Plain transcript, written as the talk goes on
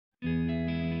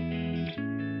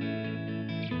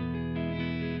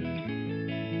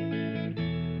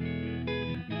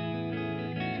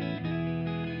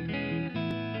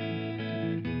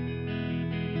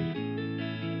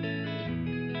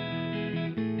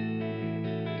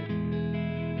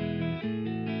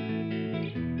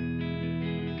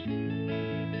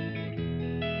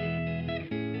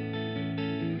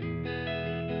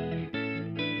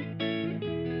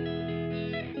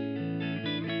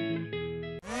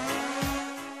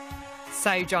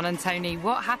John and Tony,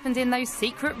 what happened in those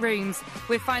secret rooms?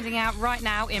 We're finding out right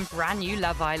now in brand new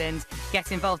Love Island.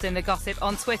 Get involved in the gossip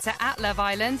on Twitter @Love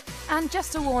Island. And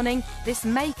just a warning, this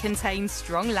may contain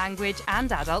strong language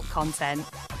and adult content.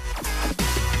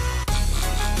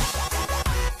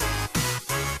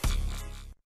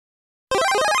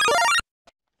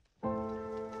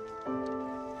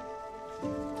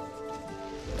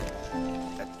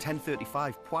 At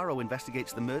 10:35, Poirot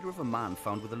investigates the murder of a man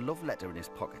found with a love letter in his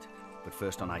pocket. But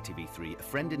first on ITV3, a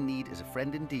friend in need is a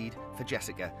friend indeed for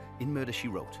Jessica in Murder, She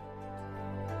Wrote.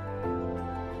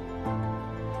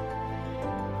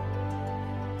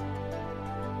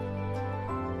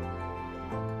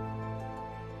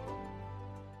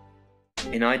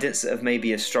 In idents that have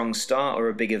maybe a strong start or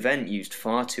a big event used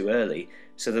far too early,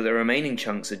 so that the remaining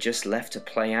chunks are just left to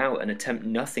play out and attempt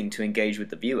nothing to engage with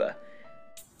the viewer.